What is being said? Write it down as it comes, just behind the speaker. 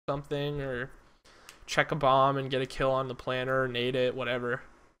something or check a bomb and get a kill on the planter, nade it, whatever.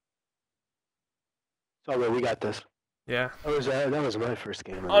 So we got this. Yeah. That was my first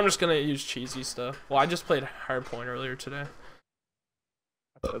game. I'm just gonna use cheesy stuff. Well, I just played Hardpoint earlier today.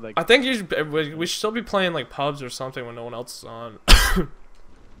 I think we should still be playing like pubs or something when no one else is on.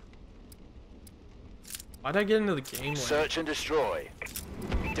 Why'd I get into the game? Search and destroy.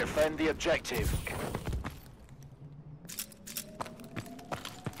 Defend the objective.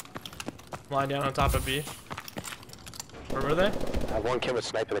 Lying down on top of B. Where were they? I have one kid with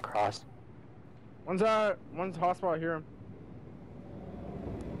sniping across. One's hospital. I hear him.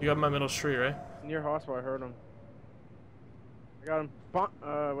 You got my middle street, right? Near hospital. I heard him. I got him.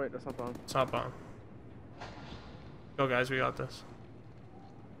 Wait, that's not bomb. It's not bomb. Go, guys. We got this.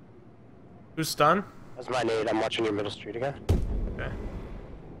 Who's stunned? That's my nade. I'm watching your middle street again. Okay.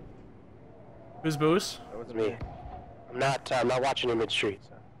 Who's boost? That was me. I'm not watching your mid street.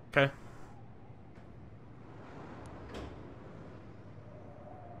 So. Okay.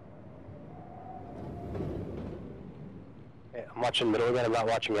 Okay, I'm watching middle again. I'm not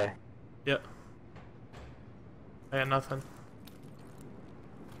watching A. Yep. I got nothing.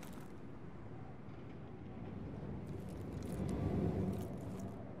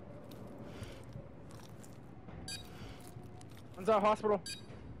 One's out hospital.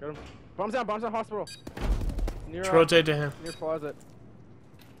 Got him. Bombs out hospital. Near, Just rotate to him. Near closet.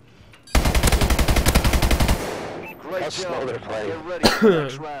 Great How slow they're playing. Get ready for the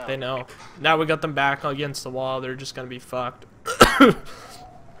next round. They know. Now we got them back against the wall. They're just gonna be fucked.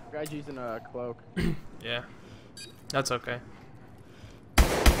 Guy's using a cloak. Yeah. That's okay.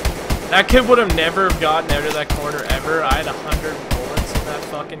 That kid would have never gotten out of that corner ever. I had 100 bullets in that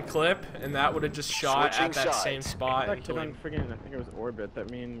fucking clip, and that would have just shot Switching at that sides. same spot. That And kid killed on him. friggin', I think it was Orbit, that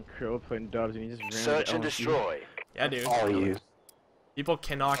me and Krill playing dubs, and he just ran Search into and LMG. destroy. Yeah, dude. All you. People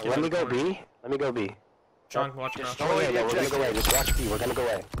cannot get Let out me of the go corner. B. Let me go B. John, watch out. Destroy Oh yeah, the no, we're gonna objective. go A. Just watch B. We're gonna go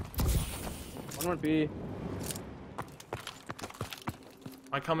A. One went B. Am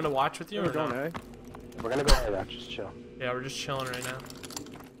I coming to watch with you We're or going no? A. We're gonna go A. Now. Just chill. Yeah, we're just chilling right now.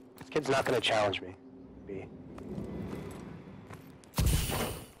 This kid's not gonna challenge me. B.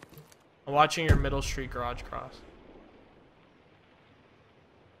 I'm watching your middle street garage cross.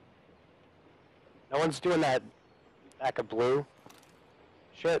 No one's doing that back of blue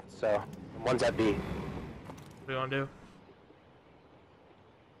shit. So one's at B. What do you want to do?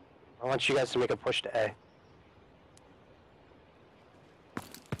 I want you guys to make a push to A.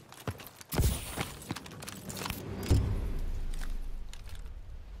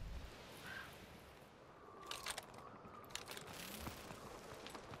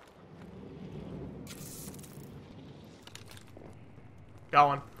 Got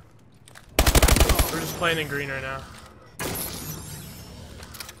one. We're just playing in green right now.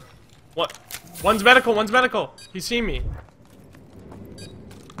 What? One's medical, one's medical. He's seen me.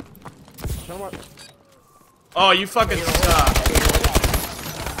 Tell him what. Oh, you fucking suck.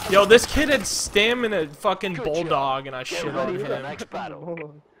 Yo, this kid had stamina fucking Good bulldog and I Get shit ready on for the him. next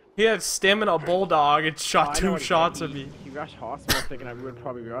battle. He had stamina bulldog and shot I know 2 what he shots did. of me. He rushed hospital thinking I would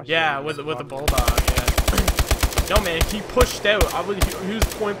probably rush. Yeah, him. with a bulldog, yeah. No man, he pushed out. He was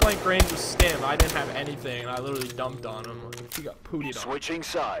point blank range with stim. I didn't have anything, and I literally dumped on him. Like, he got pootied on. Switching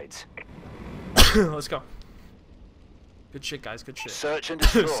sides. Let's go. Good shit, guys. Good shit. Search and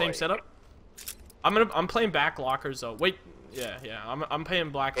destroy. Same setup. I'm playing back lockers though. Wait, yeah. I'm playing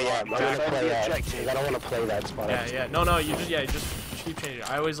black. Yeah, I'm gonna Defend play the that. objective. 'Cause I don't want to play that spot. Yeah. No, you just keep changing.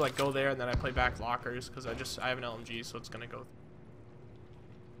 I always like go there and then I play back lockers because I have an LMG, so it's gonna go.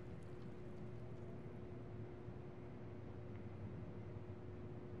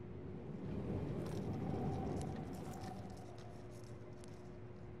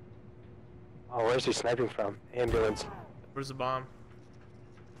 Oh, where's he sniping from? Ambulance. Where's the bomb?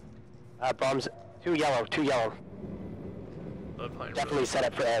 Bombs. Two yellow. They're playing Definitely really- set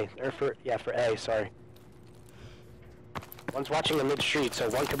up for A. Or for A. Sorry. One's watching the mid street, so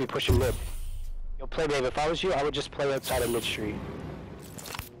one could be pushing mid. Yo, play Dave. If I was you, I would just play outside of mid street.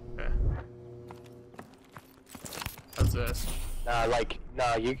 Okay. How's this? Nah,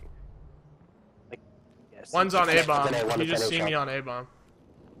 you. Like, yes. One's on A bomb. One You is just NA see shot. me on A bomb.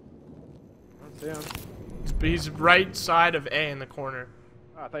 I don't see him. He's right side of A in the corner.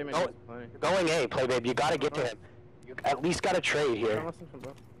 Oh, I thought you meant Oh, he was playing. Going A, play babe. You gotta get to him. You at least gotta trade I'm here. listening from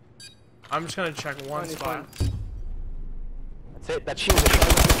both. I'm just gonna check one Fine, spot. That's it. That's huge.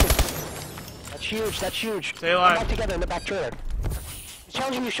 That's huge. Stay alive. Come back together in the back trailer. He's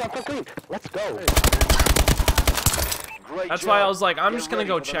challenging you, Sean. Quick, green. Let's go. Great That's job. why I was like, I'm Get just gonna ready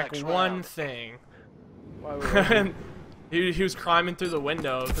go for the check next one round. thing. Why would He was climbing through the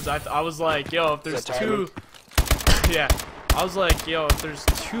window because I was like, yo, if there's two, yeah, I was like, yo, if there's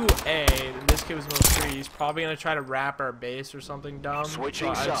 2A, then this kid was middle street. He's probably gonna try to wrap our base or something dumb.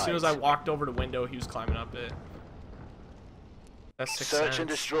 Switching So as soon as I sides. walked over the window, he was climbing up it. That's 6 Search and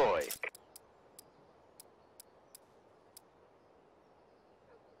cents. destroy.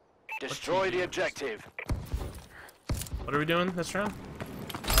 Destroy the objective. What are we doing this round?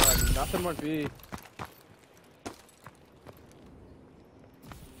 Nothing would be.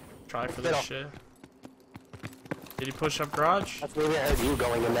 Try for this shit. Did he push up garage? That's maybe I heard you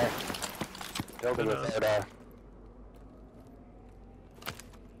going in there. Building without,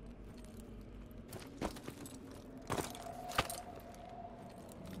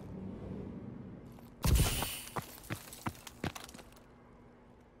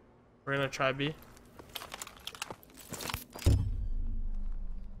 We're gonna try B.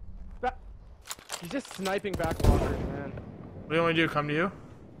 He's just sniping back walkers, man. What do you want me to do? Come to you? you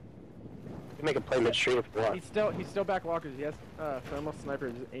can make a play mid-street if you want. He's still back walkers. He has thermal sniper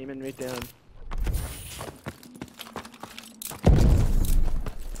just aiming right down.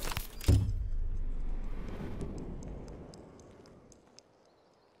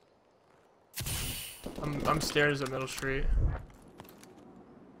 I'm stairs at middle street.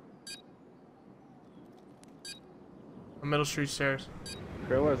 I'm middle street stairs.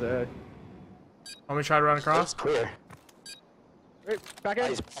 Gorilla's A. Want me to try to run It's across? clear. Wait, back Oh, in.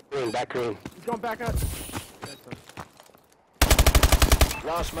 he's back green, back green. He's going back up.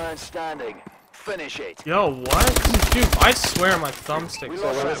 Last man standing. Finish it. Yo, what? Dude, I swear my thumbstick. We So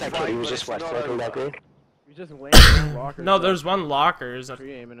lost what was that that kid? He fight, was but just it's what, not sniping over. back green? He's just landing walkers. No, there's one lockers.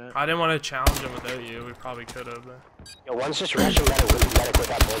 Free aiming it. I didn't want to challenge him without you. We probably could have. Yo, one's just rushing medic with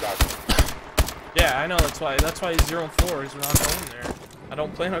that bulldog. Yeah, I know. That's why he's 0 and 4. He's not going there. I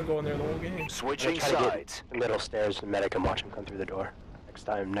don't plan on going there the whole game. I'm Switching gonna try to sides. get the middle stairs and medic and watch him come through the door. Next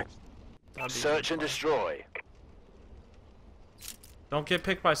time, next. That'd be Search and fun. destroy. Don't get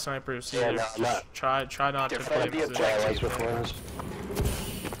picked by snipers. Yeah, Either. no, I'm not. Try not to play Defend the position. Yeah, I was objective. before us.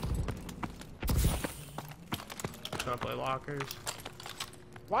 Trying to play lockers.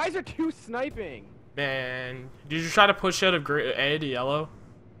 Why is there 2 sniping? Man, did you try to push out of A to yellow?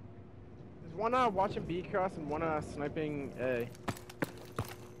 There's one watching B cross and one sniping A.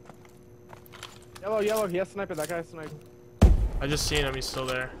 Yellow, he has sniper. That guy sniped. I just seen him. He's still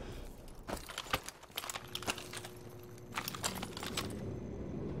there.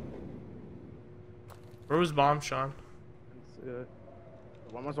 Where was bomb, Sean? Let's see it.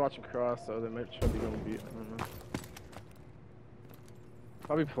 One was watching cross, so they might should be going B. I don't know.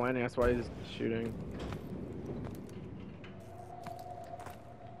 Probably planning. That's why he's shooting.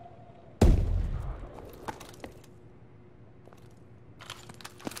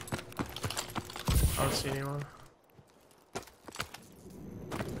 I don't see anyone.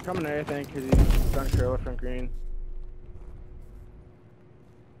 Coming A, I think, because he's done curler from green.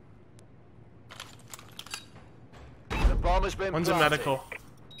 The bomb has been One's in planted. medical.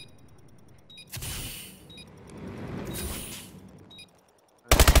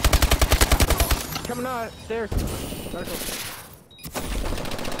 Coming out stairs. Medical.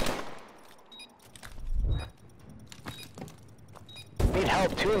 Need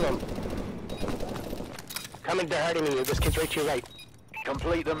help, 2 of them. Coming to hurting you. This kid's right to your right.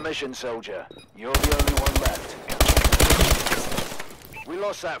 Complete the mission, soldier. You're the only one left. We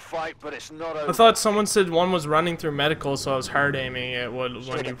lost that fight, but it's not over. I thought someone said one was running through medical, so I was hard aiming it when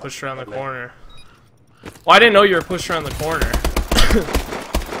you pushed around the corner. Well, I didn't know you were pushed around the corner.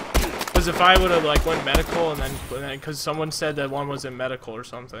 Because if I would have like went medical and then because someone said that one was in medical or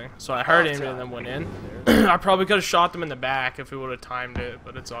something, so I hard aimed it and then went in. I probably could have shot them in the back if we would have timed it,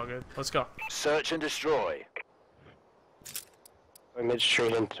 but it's all good. Let's go. Search and destroy. Going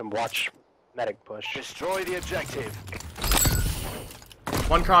mid-street and to watch medic push. Destroy the objective.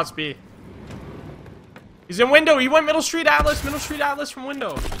 One cross B. He's in window. He went middle street Atlas. Middle street Atlas from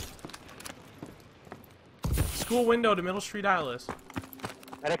window. School window to middle street Atlas.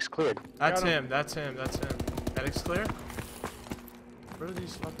 Medic's cleared. That's him. That's him. That's him. Medic's clear. Where are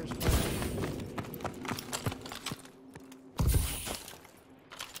these fuckers playing?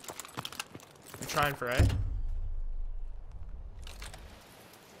 I'm trying for A.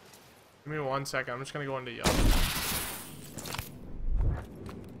 Give me 1 second. I'm just gonna go into yellow.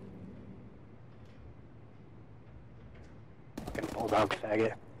 Fucking bulldog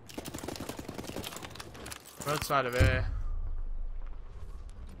faggot. We're outside of A.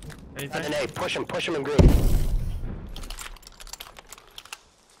 And Anything? hey, push him in green.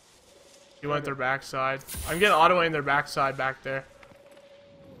 You went their backside. I'm getting auto aim their backside back there.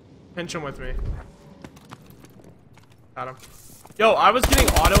 Pinch him with me. Got him. Yo, I was getting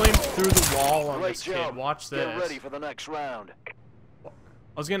auto aim through the wall on Great this kid. job. Watch this. Get ready for the next round. I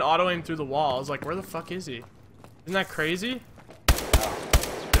was getting auto aim through the wall. I was like, where the fuck is he? Isn't that crazy?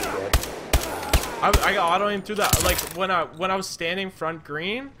 I got auto aim through that. Like when I was standing front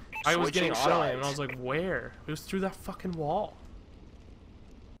green, I was getting auto aim, and I was like, where? It was through that fucking wall.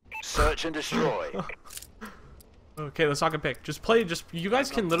 Search and destroy. Okay, let's talk a pick. Just play. You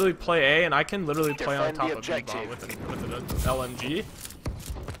guys can literally play A, and I can literally play on Defend top the of objective. B-bomb with an LMG.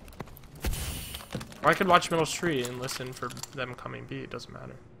 Or I could watch middle street and listen for them coming B. It doesn't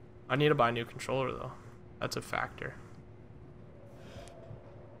matter. I need to buy a new controller though. That's a factor.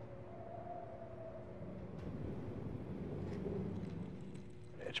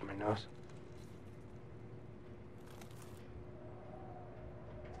 Itch my nose.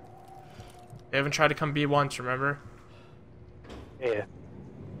 They haven't tried to come B once, remember? Yeah.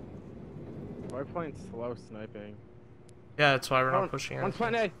 Why are we playing slow sniping? Yeah, that's why we're not pushing it. One's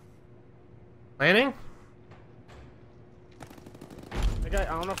playing A. Landing? That guy, I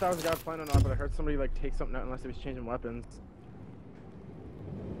don't know if that was a guy playing or not, but I heard somebody like take something out unless he was changing weapons.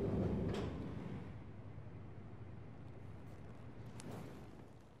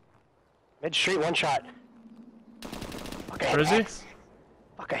 Mid street, one shot. Fuck, I hit Where is he? X.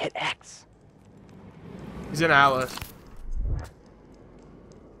 Fuck, I hit X. He's in Atlas.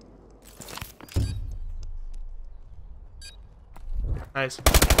 Nice.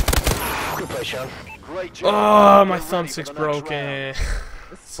 Good play, Sean. Great job. Oh, my Get ready thumbstick's for the next broken. round.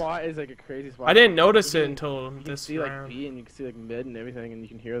 This spot is like a crazy spot. I didn't notice You it can- until you can this see like round. B and you can see like mid and everything, and you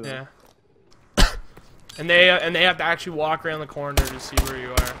can hear them. Yeah. And they have to actually walk around the corner to see where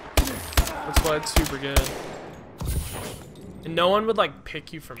you are. That's why it's super good. And no one would like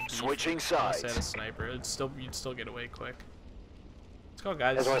pick you from B Switching unless they had a sides. sniper. You'd still get away quick. Let's go,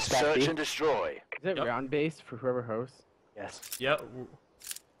 guys. Guys wanna stack Search B? and destroy. Is it Yep. round based for whoever hosts? Yes. Yep.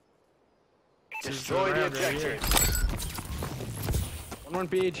 Destroy the objective. One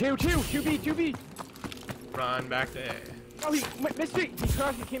B, two B, two B. Run back to A. Oh, he mid street. He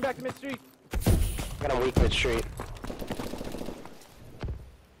crossed. He came back to mid street. Got a weak mid street.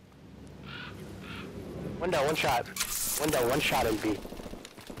 Window, one shot. Window, one shot in B.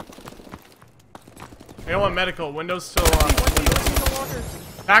 I got one medical. Windows still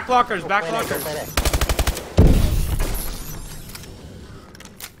on. Back lockers, back Play lockers. play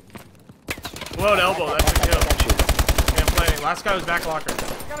Load elbow, that's a kill. Yeah, playing. Last guy was back locker.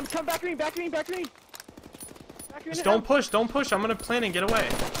 Got him. Come back green. Back green. Back green. Back green. Just don't push, don't push. I'm gonna plan and get away.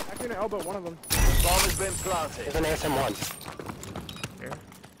 Back green. Elbow. One of them. Bomb has been planted. There's an ASM1. Here.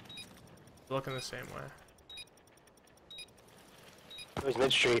 Looking the same way. It was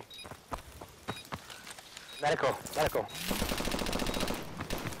mid street. Medical, medical.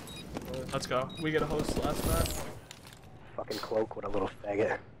 Let's go. We get a host last match. Fucking cloak, what a little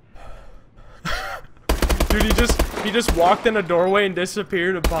faggot. Dude, he just walked in a doorway and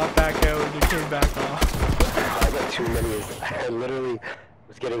disappeared and popped back out and he came back off. I got too many. I literally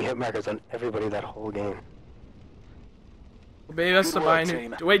was getting hit markers on everybody that whole game. Maybe that's Good to work, buy a new.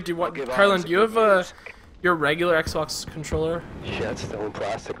 team. Wait, do I'll what? give Carlin, Alex do you a have good news. your regular Xbox controller? Yeah, it's still in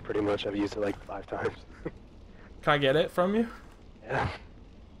plastic pretty much. I've used it like 5 times. Can I get it from you? Yeah.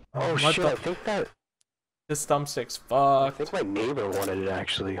 Oh What shit, the- I think This thumbstick's I fucked. think my neighbor wanted it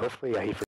actually. Hopefully he